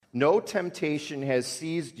No temptation has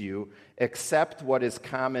seized you except what is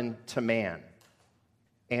common to man.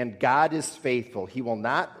 And God is faithful. He will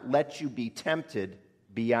not let you be tempted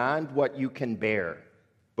beyond what you can bear.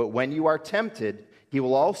 But when you are tempted, he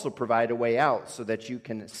will also provide a way out so that you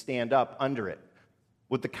can stand up under it.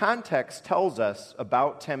 What the context tells us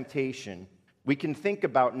about temptation, we can think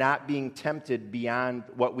about not being tempted beyond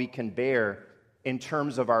what we can bear in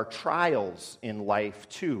terms of our trials in life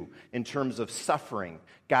too, in terms of suffering.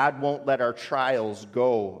 God won't let our trials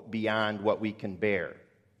go beyond what we can bear.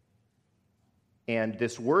 And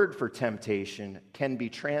this word for temptation can be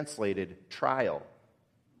translated trial.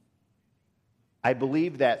 I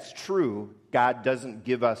believe that's true. God doesn't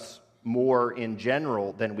give us more in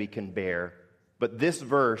general than we can bear, but this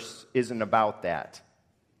verse isn't about that.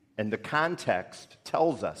 And the context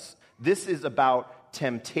tells us this is about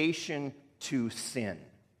temptation to sin.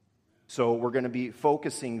 So we're going to be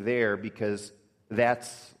focusing there because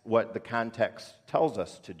that's what the context tells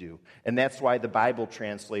us to do. And that's why the Bible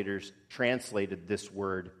translators translated this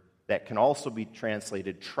word that can also be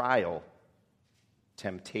translated trial,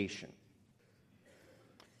 temptation.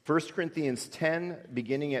 1 Corinthians 10,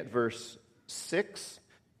 beginning at verse 6,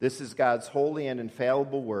 this is God's holy and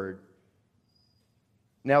infallible word.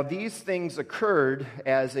 Now these things occurred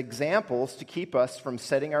as examples to keep us from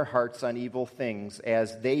setting our hearts on evil things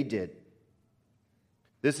as they did.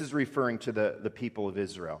 This is referring to the people of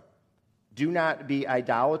Israel. Do not be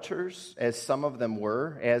idolaters, as some of them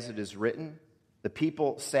were, as it is written. The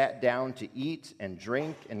people sat down to eat and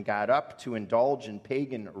drink and got up to indulge in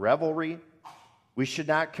pagan revelry. We should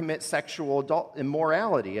not commit sexual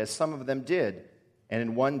immorality, as some of them did. And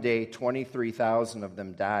in one day, 23,000 of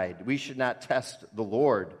them died. We should not test the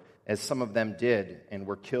Lord, as some of them did and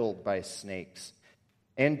were killed by snakes.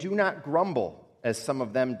 And do not grumble, as some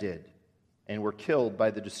of them did and were killed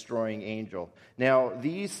by the destroying angel. Now,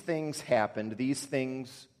 these things happened, these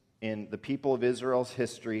things in the people of Israel's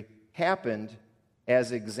history happened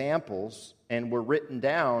as examples and were written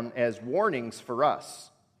down as warnings for us,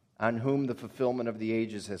 on whom the fulfillment of the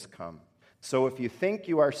ages has come. So if you think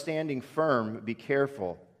you are standing firm, be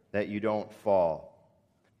careful that you don't fall.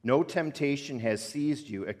 No temptation has seized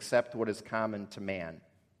you except what is common to man.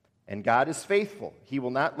 And God is faithful. He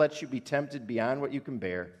will not let you be tempted beyond what you can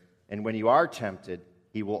bear. And when you are tempted,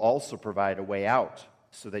 he will also provide a way out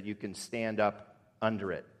so that you can stand up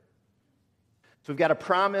under it. So we've got a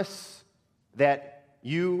promise that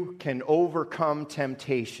you can overcome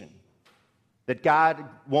temptation, that God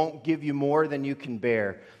won't give you more than you can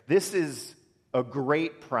bear. This is a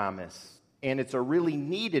great promise, and it's a really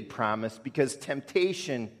needed promise because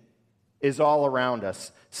temptation is all around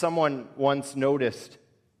us. Someone once noticed,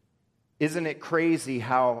 isn't it crazy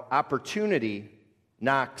how opportunity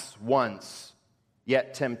knocks once,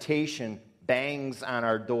 yet temptation bangs on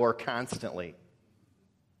our door constantly?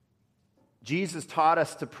 Jesus taught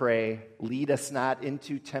us to pray, lead us not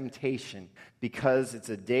into temptation, because it's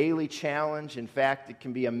a daily challenge. In fact, it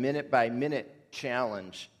can be a minute-by-minute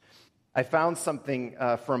challenge. I found something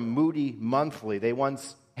from Moody Monthly. They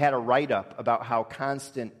once had a write-up about how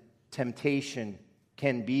constant temptation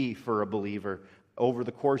can be for a believer over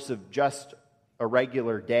the course of just a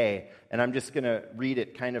regular day. And I'm just going to read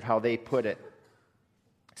it kind of how they put it.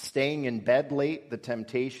 Staying in bed late, the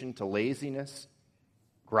temptation to laziness.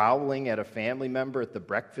 Growling at a family member at the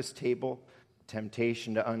breakfast table,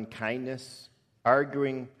 temptation to unkindness.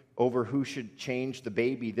 Arguing over who should change the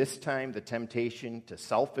baby this time, the temptation to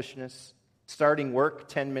selfishness. Starting work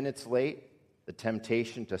 10 minutes late, the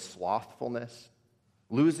temptation to slothfulness.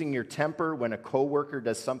 Losing your temper when a coworker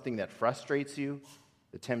does something that frustrates you,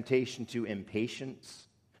 the temptation to impatience.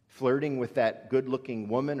 Flirting with that good-looking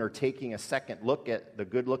woman or taking a second look at the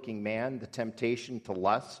good-looking man, the temptation to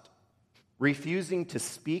lust. Refusing to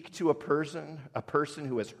speak to a person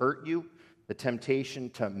who has hurt you, the temptation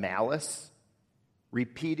to malice.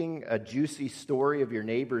 Repeating a juicy story of your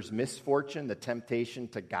neighbor's misfortune, the temptation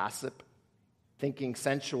to gossip. Thinking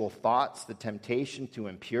sensual thoughts, the temptation to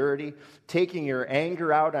impurity. Taking your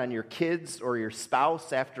anger out on your kids or your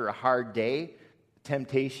spouse after a hard day, the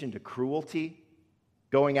temptation to cruelty.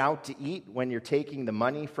 Going out to eat when you're taking the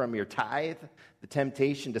money from your tithe, the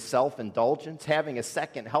temptation to self-indulgence. Having a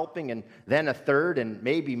second helping and then a third and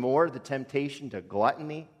maybe more, the temptation to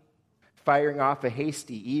gluttony. Firing off a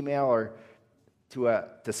hasty email or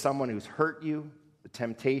to someone who's hurt you, the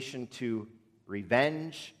temptation to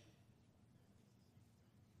revenge.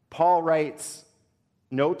 Paul writes,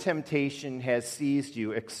 no temptation has seized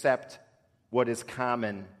you except what is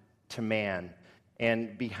common to man.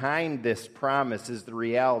 And behind this promise is the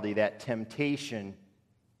reality that temptation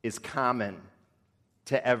is common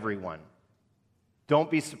to everyone. Don't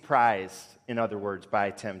be surprised, in other words,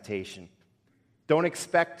 by temptation. Don't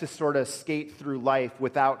expect to sort of skate through life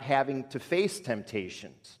without having to face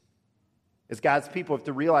temptations. As God's people, we have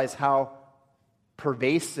to realize how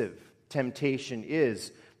pervasive temptation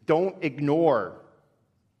is. Don't ignore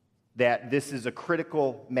that this is a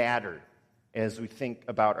critical matter as we think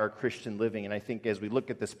about our Christian living. And I think as we look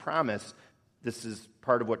at this promise, this is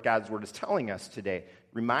part of what God's Word is telling us today,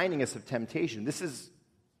 reminding us of temptation. This is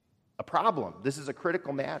a problem. This is a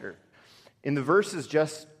critical matter. In the verses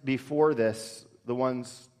just before this, the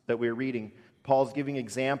ones that we're reading, Paul's giving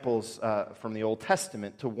examples from the Old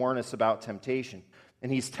Testament to warn us about temptation.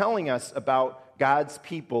 And he's telling us about God's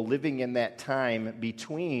people living in that time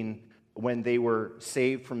between when they were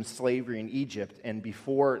saved from slavery in Egypt and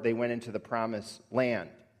before they went into the promised land,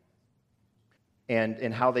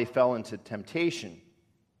 and how they fell into temptation.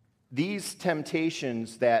 These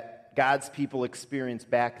temptations that God's people experienced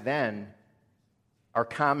back then are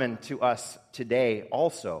common to us today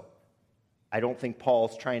also. I don't think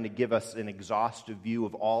Paul's trying to give us an exhaustive view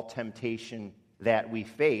of all temptation that we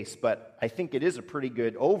face, but I think it is a pretty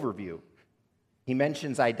good overview. He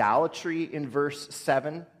mentions idolatry in verse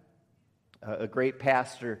 7. A great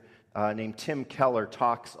pastor named Tim Keller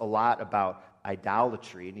talks a lot about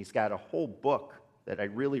idolatry, and he's got a whole book that I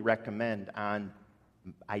really recommend on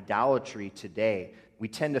idolatry today. We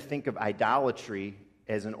tend to think of idolatry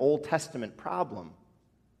as an Old Testament problem,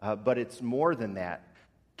 but it's more than that.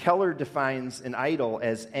 Keller defines an idol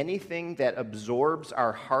as anything that absorbs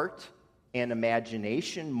our heart and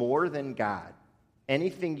imagination more than God.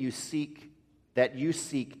 Anything you seek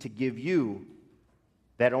to give you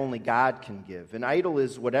that only God can give. An idol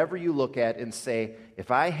is whatever you look at and say, if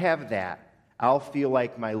I have that, I'll feel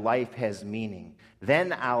like my life has meaning.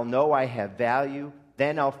 Then I'll know I have value.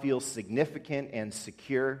 Then I'll feel significant and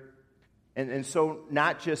secure. And so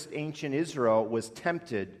not just ancient Israel was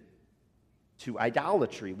tempted to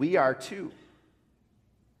idolatry. We are too.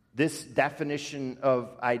 This definition of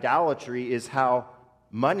idolatry is how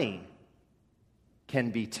money can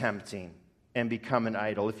be tempting and become an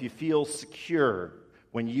idol. If you feel secure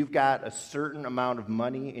when you've got a certain amount of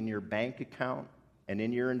money in your bank account and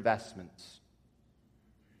in your investments,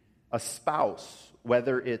 a spouse,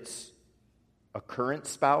 whether it's a current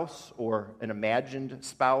spouse or an imagined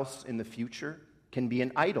spouse in the future, can be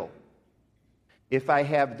an idol. If I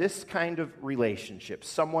have this kind of relationship,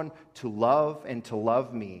 someone to love and to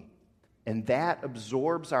love me, and that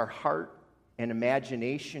absorbs our heart and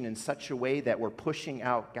imagination in such a way that we're pushing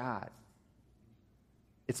out God.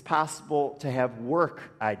 It's possible to have work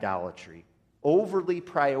idolatry, overly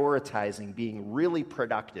prioritizing being really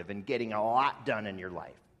productive and getting a lot done in your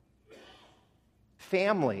life.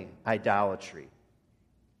 Family idolatry.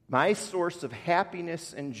 My source of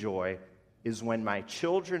happiness and joy is when my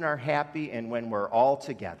children are happy and when we're all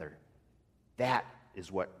together. That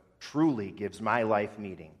is what truly gives my life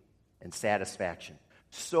meaning and satisfaction.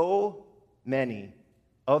 So many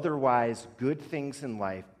otherwise good things in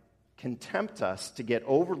life can tempt us to get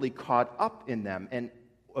overly caught up in them and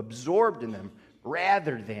absorbed in them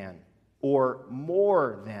rather than or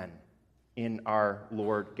more than in our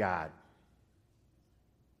Lord God.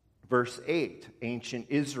 Verse 8, ancient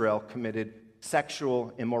Israel committed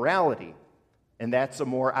sexual immorality, and that's a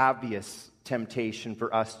more obvious temptation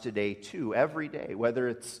for us today too, every day, whether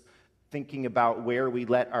it's thinking about where we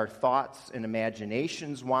let our thoughts and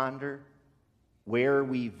imaginations wander, where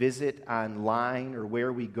we visit online or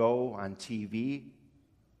where we go on TV,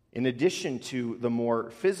 in addition to the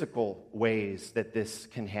more physical ways that this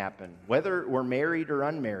can happen, whether we're married or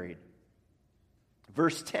unmarried.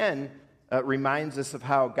 Verse 10 reminds us of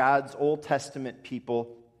how God's Old Testament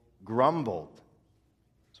people grumbled.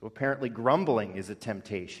 So apparently grumbling is a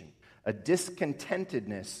temptation, a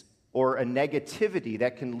discontentedness or a negativity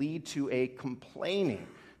that can lead to a complaining,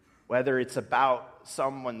 whether it's about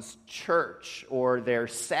someone's church or their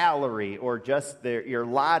salary or just your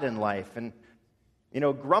lot in life. And,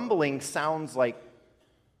 grumbling sounds like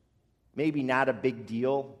maybe not a big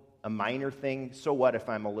deal, a minor thing. So what if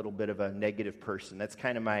I'm a little bit of a negative person? That's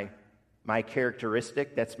kind of my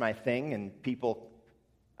characteristic. That's my thing. And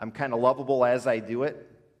I'm kind of lovable as I do it.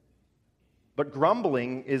 But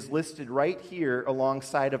grumbling is listed right here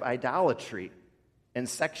alongside of idolatry and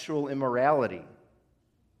sexual immorality.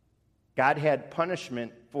 God had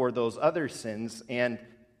punishment for those other sins, and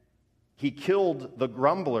he killed the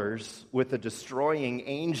grumblers with a destroying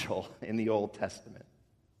angel in the Old Testament.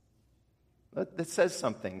 That says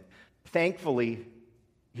something. Thankfully,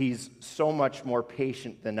 he's so much more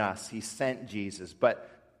patient than us. He sent Jesus. But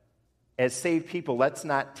as saved people, let's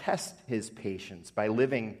not test his patience by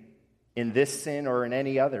living in this sin or in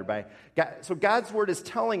any other. So God's word is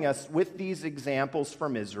telling us with these examples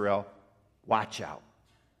from Israel, watch out.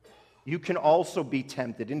 You can also be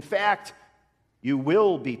tempted. In fact, you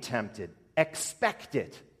will be tempted. Expect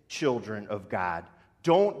it, children of God.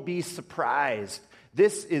 Don't be surprised.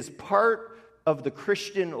 This is part of the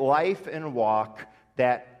Christian life and walk,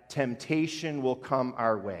 that temptation will come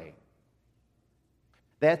our way.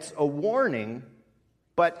 That's a warning,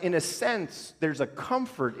 but in a sense, there's a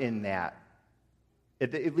comfort in that,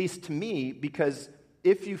 at least to me, because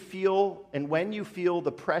if you feel and when you feel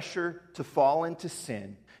the pressure to fall into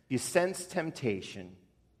sin, you sense temptation,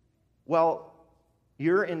 well,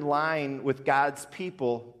 you're in line with God's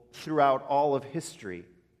people throughout all of history.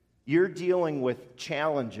 You're dealing with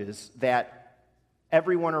challenges that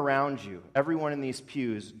everyone around you, everyone in these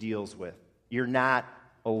pews deals with. You're not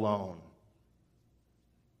alone.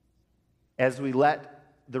 As we let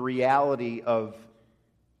the reality of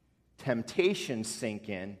temptation sink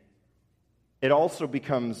in, it also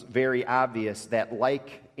becomes very obvious that,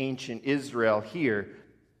 like ancient Israel here,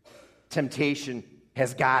 temptation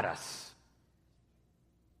has got us.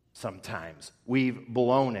 Sometimes we've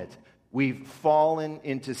blown it. We've fallen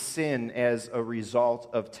into sin as a result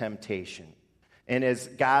of temptation. And as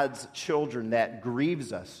God's children, that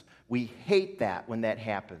grieves us. We hate that when that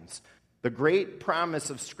happens. The great promise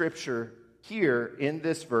of Scripture here in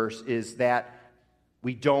this verse is that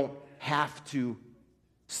we don't have to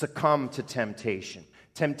succumb to temptation.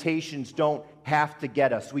 Temptations don't have to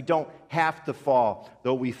get us. We don't have to fall.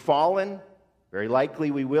 Though we've fallen, very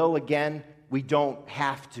likely we will again, we don't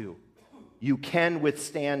have to. You can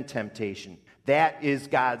withstand temptation. That is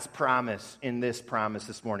God's promise in this promise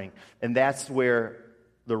this morning. And that's where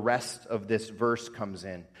the rest of this verse comes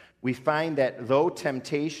in. We find that though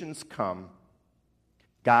temptations come,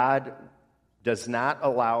 God does not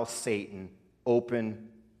allow Satan open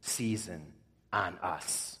season on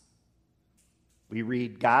us. We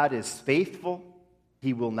read, God is faithful.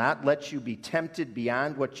 He will not let you be tempted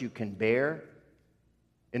beyond what you can bear.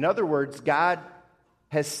 In other words, God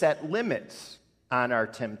has set limits on our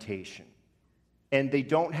temptation, and they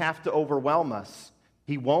don't have to overwhelm us.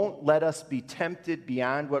 He won't let us be tempted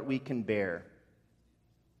beyond what we can bear.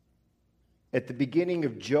 At the beginning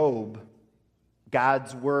of Job,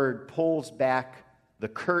 God's word pulls back the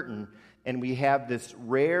curtain, and we have this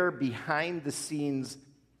rare behind-the-scenes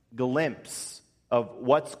glimpse of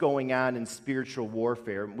what's going on in spiritual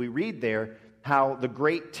warfare. We read there how the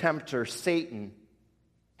great tempter, Satan,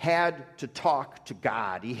 had to talk to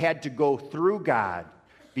God. He had to go through God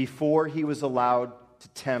before he was allowed to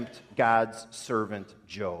tempt God's servant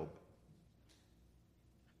Job.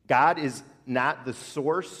 God is not the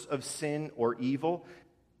source of sin or evil.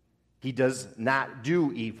 He does not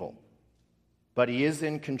do evil. But he is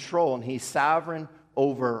in control, and he's sovereign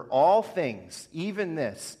over all things, even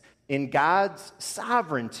this. In God's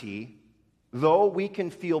sovereignty, though we can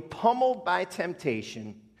feel pummeled by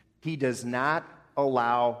temptation, he does not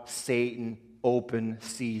allow Satan open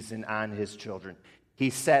season on his children. He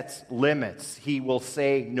sets limits. He will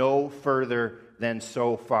say no further than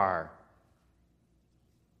so far.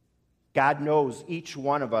 God knows each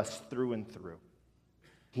one of us through and through.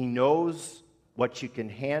 He knows what you can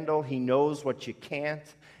handle. He knows what you can't.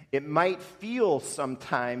 It might feel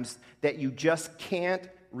sometimes that you just can't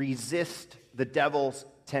resist the devil's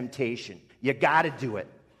temptation. You got to do it.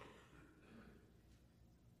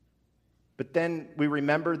 But then we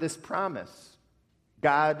remember this promise.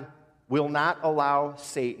 God will not allow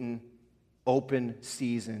Satan open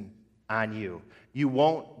season on you. You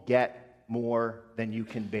won't get more than you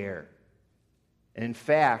can bear. And in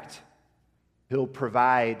fact, he'll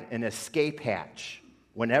provide an escape hatch.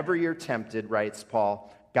 Whenever you're tempted, writes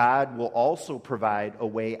Paul, God will also provide a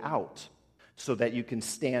way out so that you can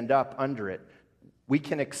stand up under it. We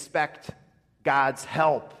can expect God's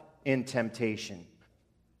help in temptation.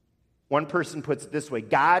 One person puts it this way: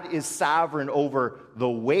 God is sovereign over the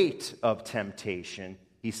weight of temptation.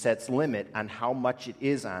 He sets limit on how much it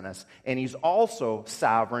is on us. And he's also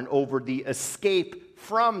sovereign over the escape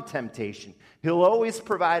from temptation. He'll always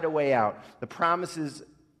provide a way out. The promise is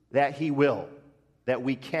that he will, that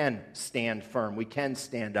we can stand firm, we can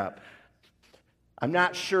stand up. I'm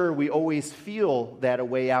not sure we always feel that a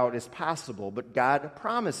way out is possible, but God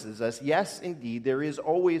promises us, yes, indeed, there is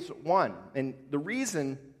always one. And the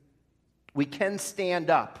reason we can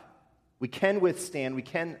stand up, we can withstand, we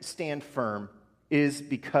can stand firm, is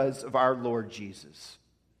because of our Lord Jesus.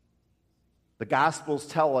 The Gospels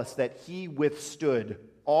tell us that he withstood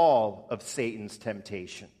all of Satan's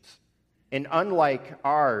temptations. And unlike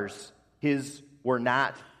ours, his were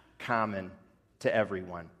not common to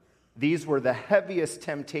everyone. These were the heaviest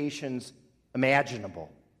temptations imaginable.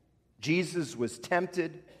 Jesus was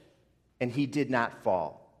tempted, and he did not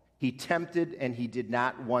fall. He tempted, and he did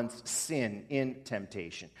not once sin in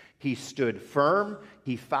temptation. He stood firm.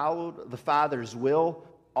 He followed the Father's will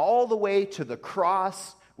all the way to the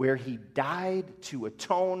cross, where he died to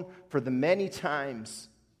atone for the many times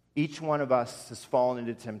each one of us has fallen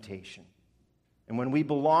into temptation. And when we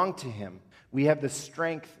belong to him, we have the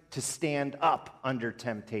strength to stand up under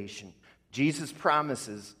temptation. Jesus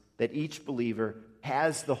promises that each believer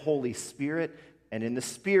has the Holy Spirit, and in the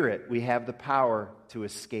Spirit we have the power to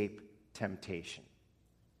escape temptation.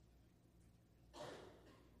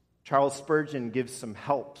 Charles Spurgeon gives some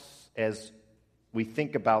helps as we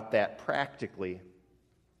think about that practically.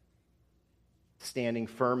 Standing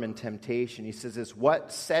firm in temptation. He says this: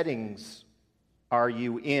 what settings are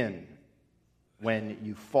you in when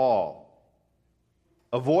you fall?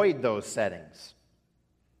 Avoid those settings.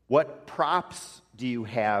 What props do you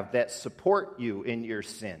have that support you in your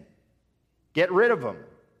sin? Get rid of them.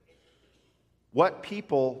 What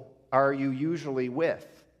people are you usually with?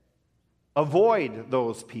 Avoid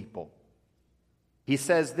those people. He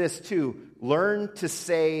says this too: learn to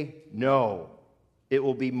say no. It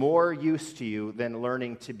will be more use to you than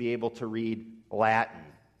learning to be able to read Latin.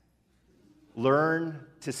 Learn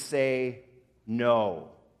to say no.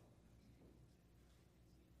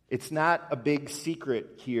 It's not a big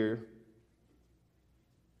secret here.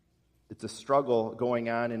 It's a struggle going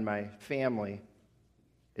on in my family.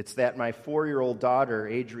 It's that my 4-year-old daughter,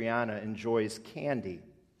 Adriana, enjoys candy.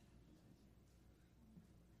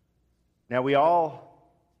 Now, we all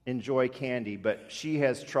enjoy candy, but she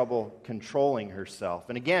has trouble controlling herself.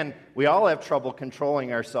 And again, we all have trouble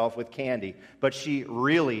controlling ourselves with candy, but she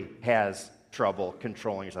really has trouble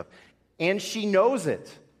controlling herself. And she knows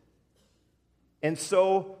it. And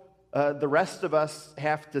so the rest of us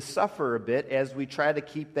have to suffer a bit as we try to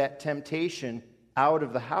keep that temptation out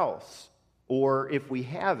of the house. Or if we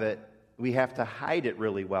have it, we have to hide it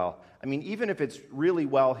really well. I mean, even if it's really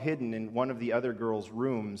well hidden in one of the other girls'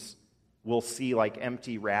 rooms, we'll see like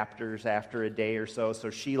empty Raptors after a day or so.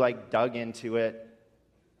 So she like dug into it.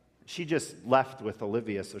 She just left with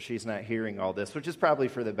Olivia, so she's not hearing all this, which is probably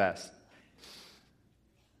for the best.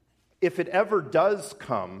 If it ever does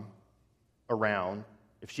come around,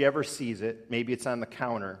 if she ever sees it, maybe it's on the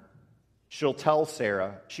counter, she'll tell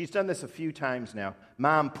Sarah, she's done this a few times now,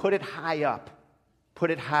 Mom, put it high up.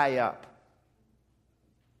 Put it high up.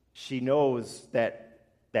 She knows that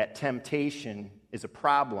temptation is a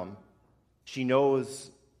problem. She knows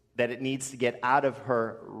that it needs to get out of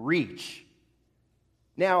her reach.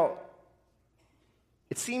 Now,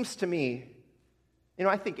 it seems to me,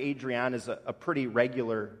 I think Adrienne is a pretty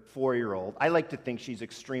regular 4-year-old. I like to think she's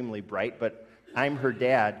extremely bright, but I'm her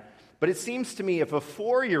dad. But it seems to me if a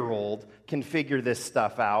 4-year-old can figure this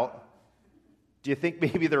stuff out, do you think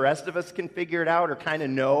maybe the rest of us can figure it out or kind of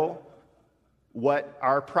know what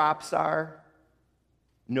our props are?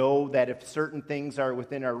 Know that if certain things are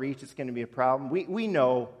within our reach, it's going to be a problem. We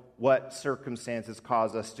know what circumstances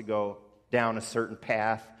cause us to go down a certain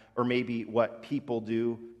path, or maybe what people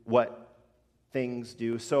do, what things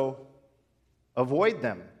do. So avoid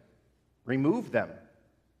them. Remove them.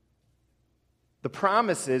 The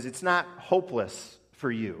promise is it's not hopeless for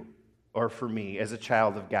you or for me as a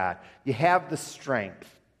child of God. You have the strength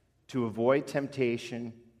to avoid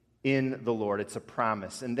temptation in the Lord. It's a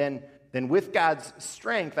promise. And then with God's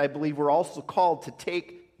strength, I believe we're also called to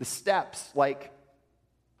take the steps like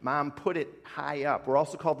Mom put it high up. We're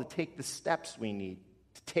also called to take the steps we need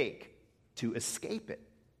to take to escape it.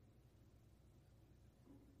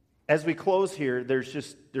 As we close here,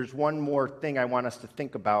 there's one more thing I want us to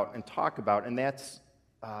think about and talk about, and that's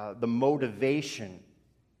the motivation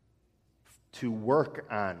to work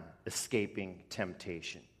on escaping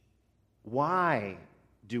temptation. Why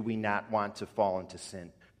do we not want to fall into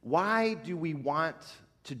sin? Why do we want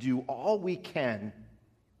to do all we can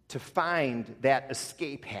to find that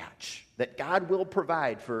escape hatch that God will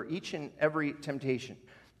provide for each and every temptation?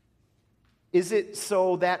 Is it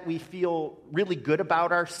so that we feel really good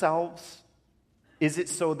about ourselves? Is it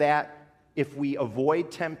so that if we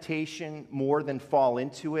avoid temptation more than fall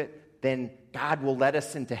into it, then God will let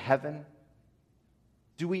us into heaven?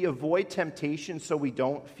 Do we avoid temptation so we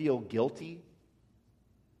don't feel guilty?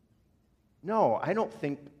 No, I don't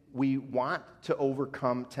think we want to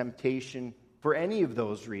overcome temptation for any of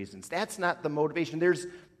those reasons. That's not the motivation. There's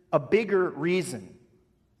a bigger reason.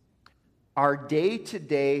 Our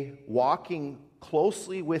day-to-day walking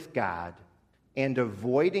closely with God and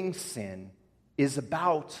avoiding sin is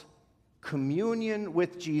about communion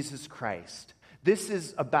with Jesus Christ. This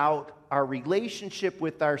is about our relationship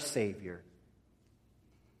with our Savior.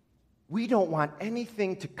 We don't want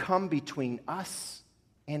anything to come between us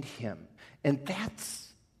and Him. And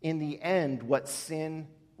that's, in the end, what sin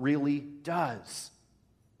really does.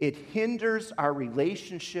 It hinders our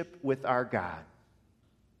relationship with our God.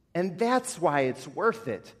 And that's why it's worth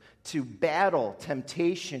it to battle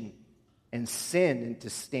temptation and sin and to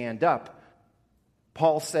stand up.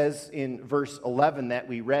 Paul says in verse 11 that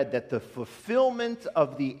we read that the fulfillment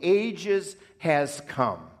of the ages has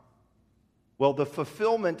come. Well, the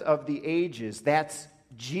fulfillment of the ages, that's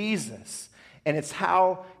Jesus. And it's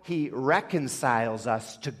how He reconciles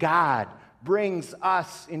us to God, brings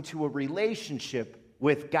us into a relationship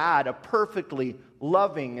with God, a perfectly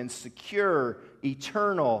loving and secure,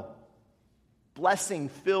 eternal,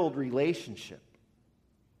 blessing-filled relationship.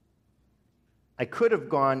 I could have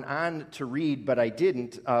gone on to read, but I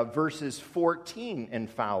didn't, verses 14 and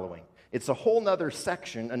following. It's a whole nother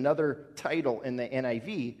section, another title in the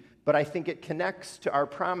NIV, but I think it connects to our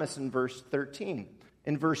promise in verse 13.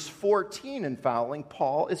 In verse 14 and following,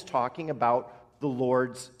 Paul is talking about the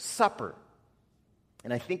Lord's Supper.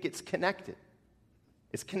 And I think it's connected.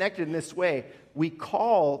 It's connected in this way. We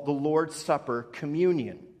call the Lord's Supper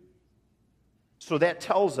communion. So that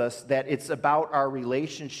tells us that it's about our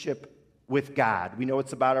relationship with God. We know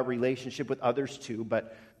it's about our relationship with others too,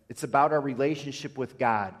 but it's about our relationship with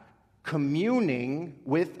God, communing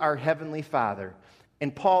with our Heavenly Father.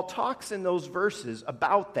 And Paul talks in those verses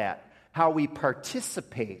about that, how we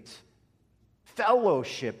participate,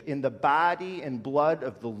 fellowship in the body and blood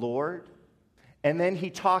of the Lord. And then he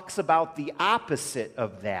talks about the opposite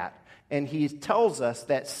of that. And he tells us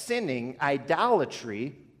that sinning,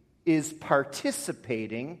 idolatry, is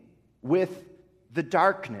participating with the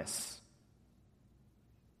darkness.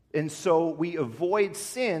 And so we avoid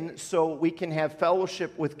sin so we can have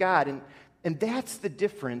fellowship with God. And that's the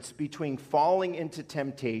difference between falling into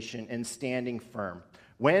temptation and standing firm.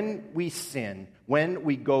 When we sin, when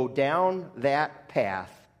we go down that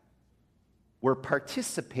path, we're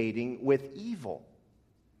participating with evil.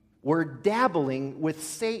 We're dabbling with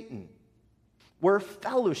Satan. We're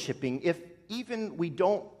fellowshipping, if even we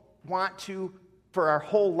don't want to for our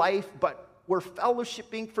whole life, but we're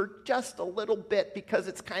fellowshipping for just a little bit because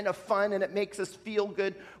it's kind of fun and it makes us feel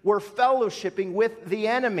good. We're fellowshipping with the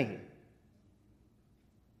enemy.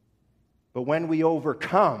 But when we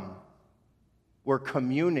overcome, we're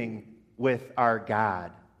communing with our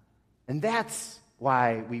God. And that's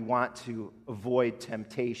why we want to avoid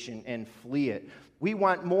temptation and flee it. We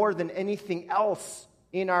want more than anything else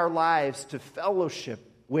in our lives to fellowship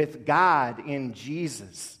with God in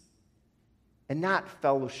Jesus and not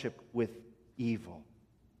fellowship with evil.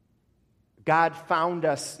 God found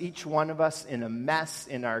us, each one of us, in a mess,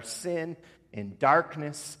 in our sin, in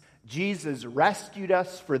darkness. Jesus rescued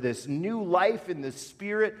us for this new life in the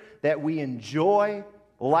Spirit that we enjoy,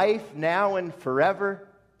 life now and forever.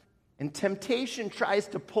 And temptation tries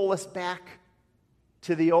to pull us back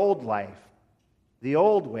to the old life, the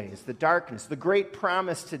old ways, the darkness. The great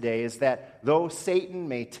promise today is that though Satan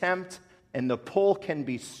may tempt and the pull can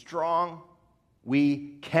be strong,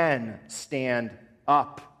 we can stand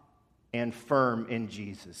up and firm in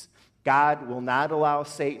Jesus. God will not allow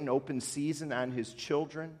Satan open season on his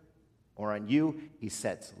children or on you. He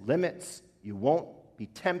sets limits. You won't be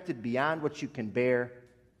tempted beyond what you can bear,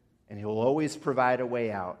 and he'll always provide a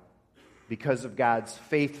way out because of God's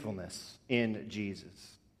faithfulness in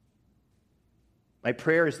Jesus. My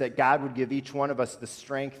prayer is that God would give each one of us the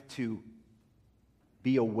strength to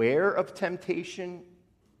be aware of temptation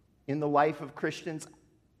in the life of Christians,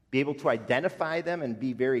 be able to identify them and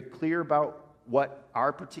be very clear about what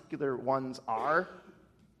our particular ones are,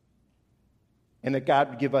 and that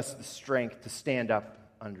God would give us the strength to stand up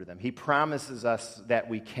under them. He promises us that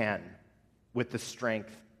we can with the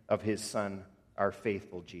strength of His Son, our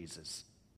faithful Jesus.